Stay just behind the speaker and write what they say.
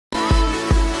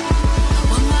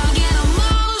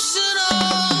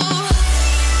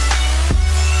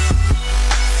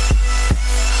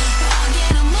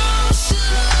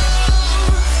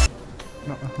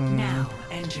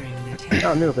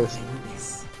on Anubis.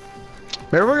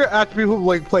 Maybe we're gonna have to be who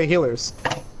like play healers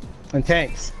and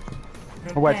tanks.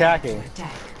 Who are attacking.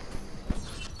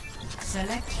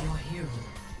 Select your hero.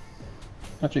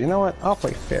 Actually, you know what? I'll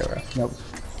play Farah. Nope.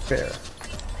 Farah.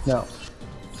 No.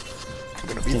 I'm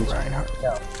gonna be Reinhardt.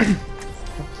 No.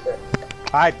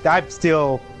 I'm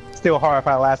still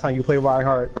horrified last time you played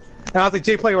Reinhardt. And I was like,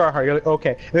 Jay, play Reinhardt. You're like,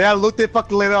 okay. And then I looked at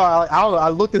fucking later on. I don't know. I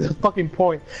looked at the fucking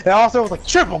point. And also was like,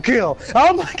 triple kill. And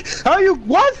I'm like, how you,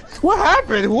 what? What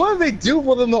happened? What did they do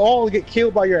for them to all get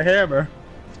killed by your hammer?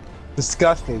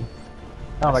 Disgusting.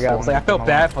 Oh my god. I was like, I felt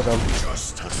bad for them.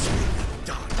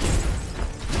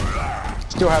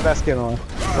 Still have that skin on.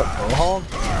 What, Bullhog?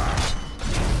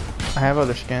 I have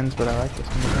other skins, but I like this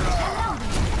one.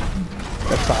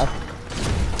 That's fine.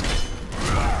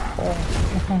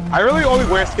 I really only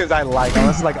wear skins I like,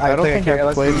 unless like I don't think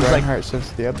I've played Reinhardt like,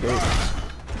 since the update.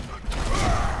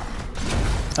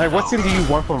 Like, what skin do you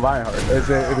want from Reinhardt? Is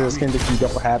it a skin that you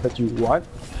don't have that you want?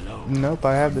 Nope,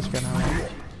 I have the skin I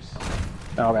want.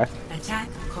 Oh, okay. Attack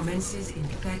commences in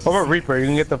 30 What about Reaper? You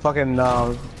can get the fucking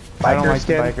biker I don't like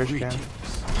skin. the biker skin.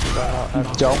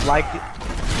 You don't like it?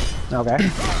 Okay.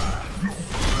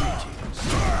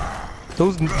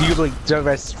 Those, do you like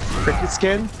Jarvis cricket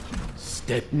skin?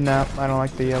 No, I don't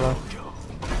like the yellow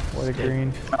or the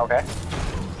green. Okay.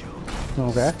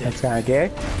 Okay, that's kind of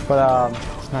gay. But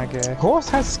It's not gay. Horse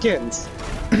has skins.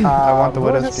 I want the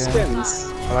Widow has skin. skins.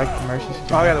 I like the Mercy skin.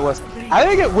 Oh yeah, there was. I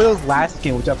didn't get Widow's last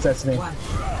skin, which upsets me.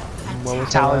 What was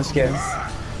Talon skin.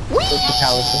 What's the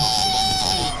Talon skin?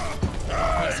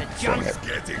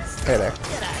 Hey there.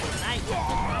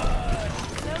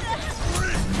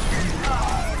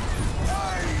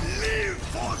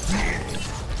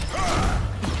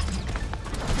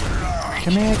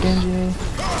 Come here, Genji.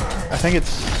 I think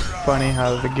it's funny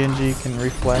how the Genji can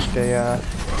reflect a,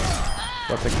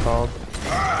 what's it called?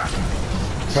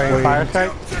 Swing fire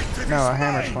strike? No, a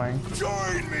hammer swing.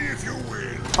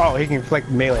 Oh, he can reflect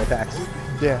melee attacks.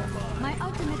 Yeah.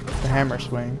 The hammer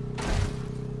swing.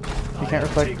 He can't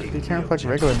reflect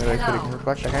regular melee, but he can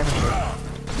reflect the hammer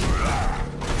swing.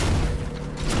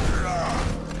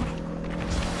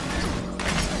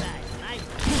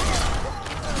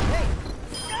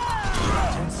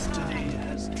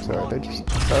 So are they just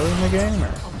throwing the game, or?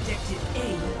 Objective A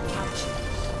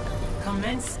captured.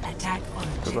 Commence attack on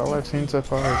Because all I've seen so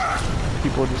far is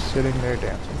people just sitting there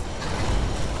dancing.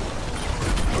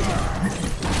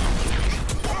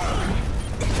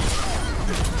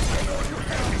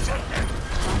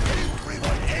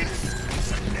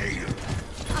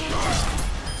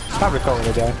 Stop recalling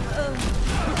the guy.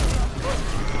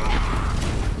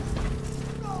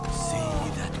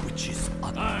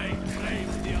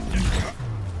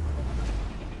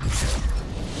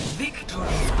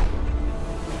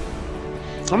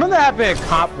 I'm gonna have a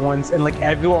comp once, and like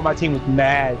everyone on my team was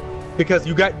mad because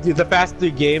you got the faster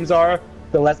the games are,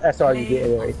 the less SR you get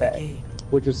in every pack.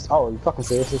 Which is, oh, you fucking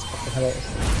serious? This is fucking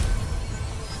hilarious.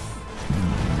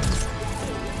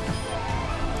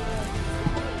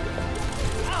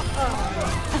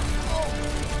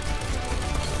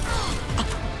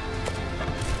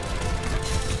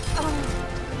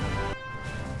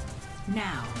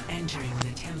 now entering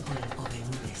the temple of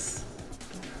Anubis.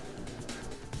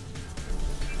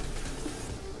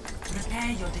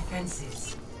 Prepare your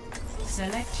defenses.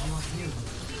 Select your hero.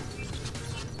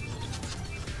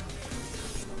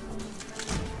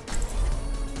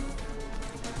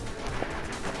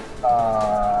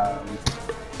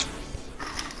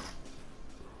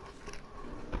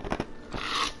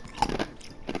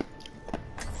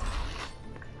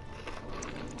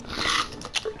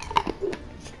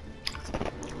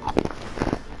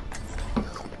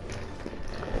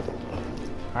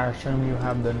 I assume you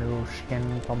have the new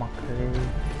skin for my crew.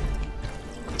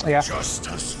 Yeah.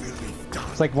 Justice will be done.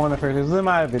 It's like one of the first. It was in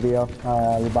my video,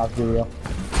 the box video.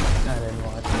 I didn't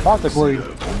watch it. Possibly.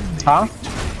 Huh?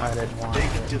 I didn't watch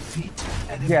it. Defeat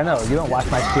and Yeah, no, you don't watch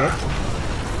my shit.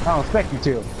 I don't expect you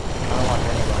to. I don't watch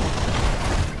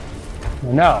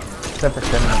anybody. No. Except for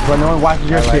Cinnamon. But no one watches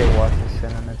your I shit. like watching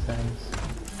Cinnamon things.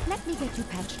 Let me get you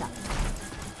patched up.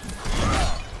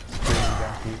 Screaming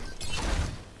donkeys.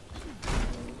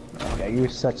 Okay, you're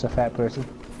such a fat person.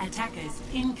 Attackers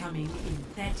incoming in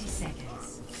 30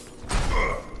 seconds.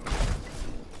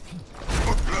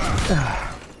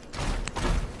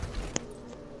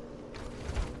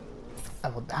 I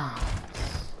will die.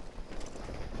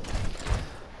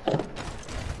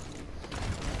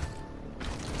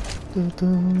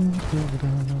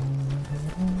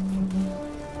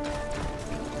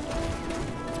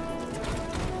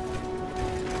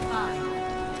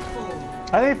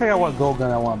 I didn't think I want gold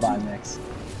gun I want to buy next.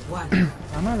 1.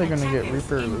 I'm either gonna get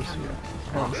Reaper or Lucio.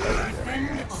 I haven't started yet.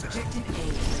 Defend objective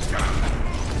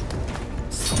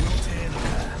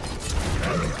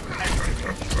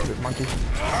Good monkey.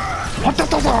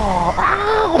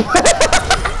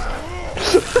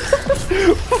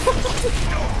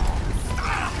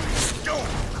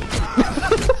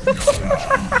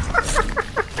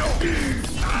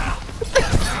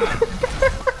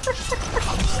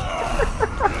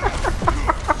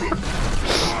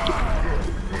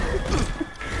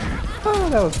 Oh,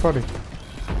 that was funny.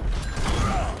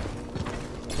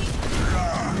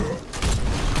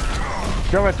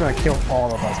 Jovet's gonna kill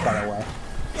all of us, by the way.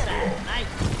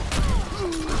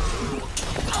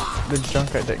 The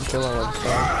Junkrat didn't kill all of us, so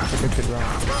I think I could run.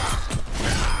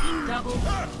 Double.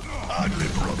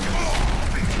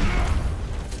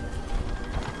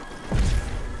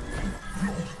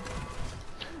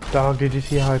 Dog, did you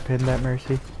see how I pinned that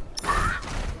Mercy?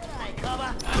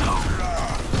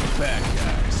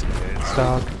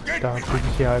 Dog, did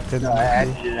you see how I pinned No, that I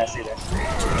Mercy? did not see that.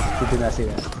 You did not see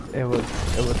that. It was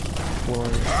glorious. It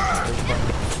was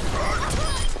funny.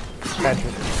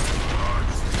 Patrick.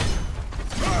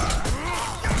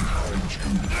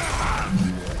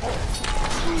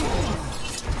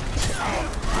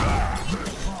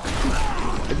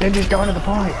 Then just going to the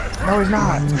point. No, he's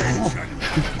not.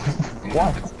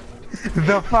 What?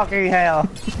 The fucking hell.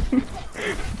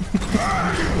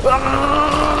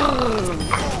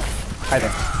 Hi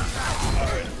there.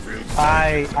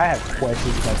 I have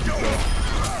questions about you.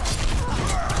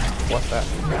 What's that?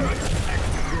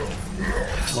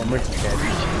 Well, Mercy's dead.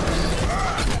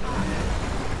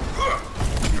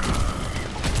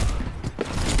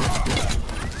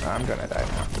 I'm gonna die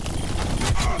now.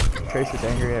 Trace is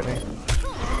angry at me.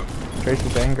 Trace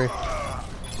is angry.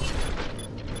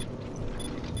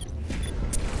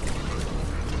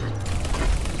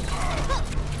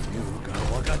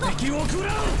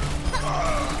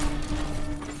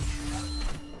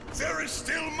 There is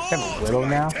still more Have a widow to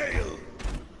my now? tale.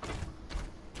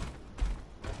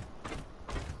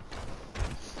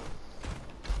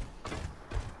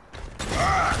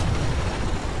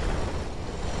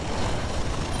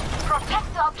 Protect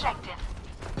the objective.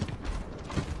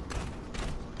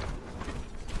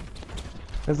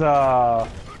 There's a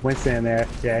Winston in there,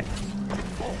 Jay.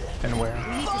 And where?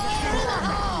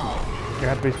 You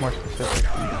have to be more specific.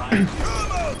 Come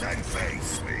out and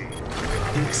face me.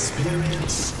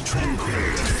 Experience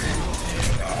tranquility.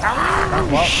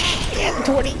 Well,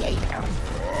 28.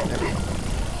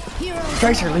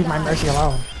 Tracer, leave my Mercy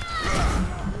alone.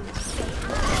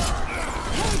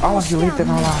 All of you leave them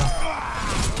alone.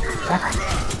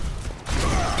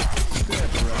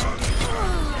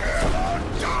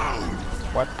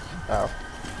 What? Oh.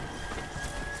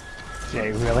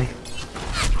 Jay, really?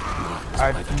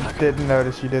 I didn't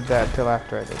notice you did that till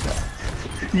after I did that.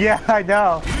 Yeah, I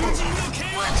know.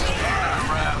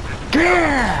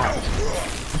 Yeah!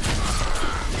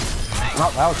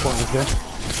 Oh, that was pointless, good.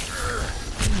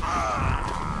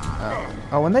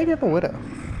 Oh, when they give a widow.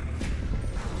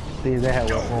 See, they had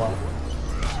one for a while.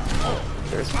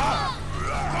 There's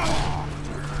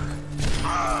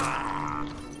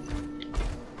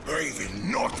I will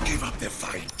not give up the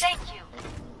fight. Thank you.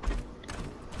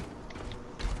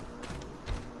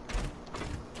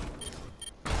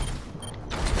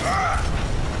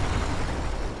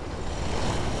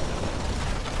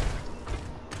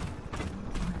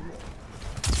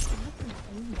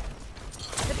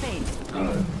 The pain.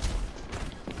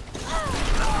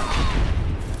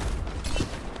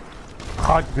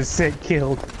 100%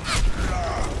 killed.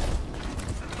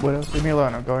 widow. Leave me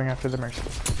alone. I'm going after the Mercy.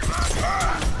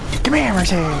 Come here,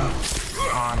 Mercy!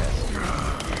 Honest.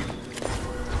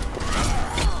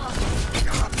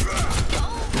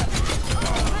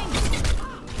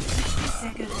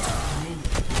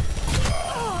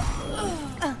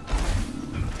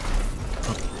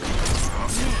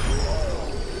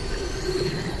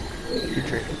 Good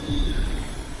trick.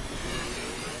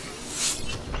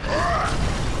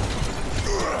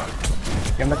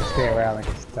 I'm not gonna stay around like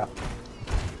it's stuff.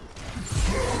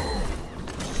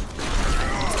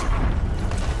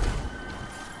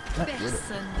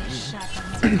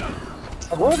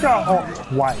 What about all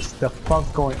twice? The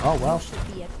fuck's going? Oh well.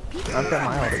 I've got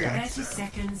my ult again. 30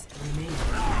 seconds remaining.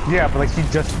 Yeah, but like she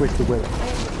just switched the widow.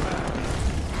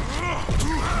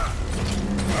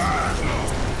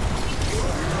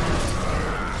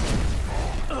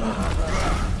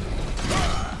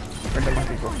 Where'd the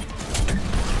monkey go?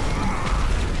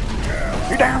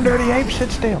 You're down, dirty ape.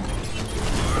 Sit still.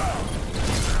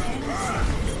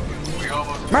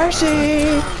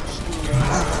 Mercy!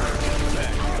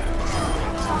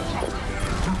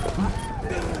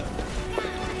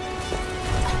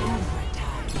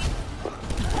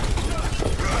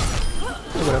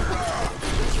 with him.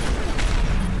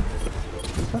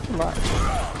 That's a lot.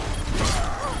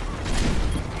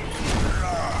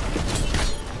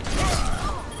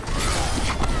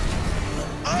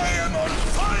 I am on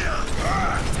fire!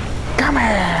 Come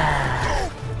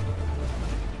here!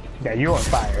 Yeah, you're on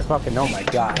fire. Fucking, oh my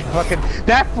god. Fucking,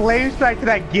 that flame strike to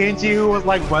that Genji who was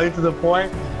like running to the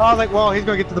point. I was like, well, he's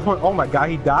gonna get to the point. Oh my god,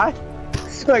 he died?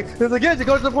 Like, there's a Genji,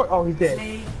 go to the point. Oh, he's dead.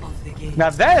 Play of the game. Now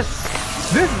this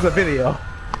is a video.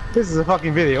 This is a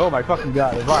fucking video. Oh my fucking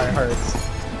god, it hurts.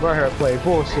 Reinhart play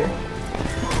bullshit.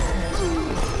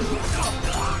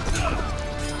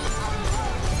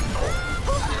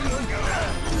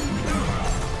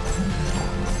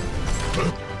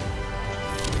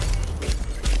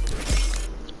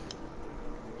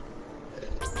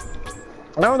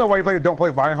 I don't know why you don't play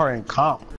Reinhart in comp.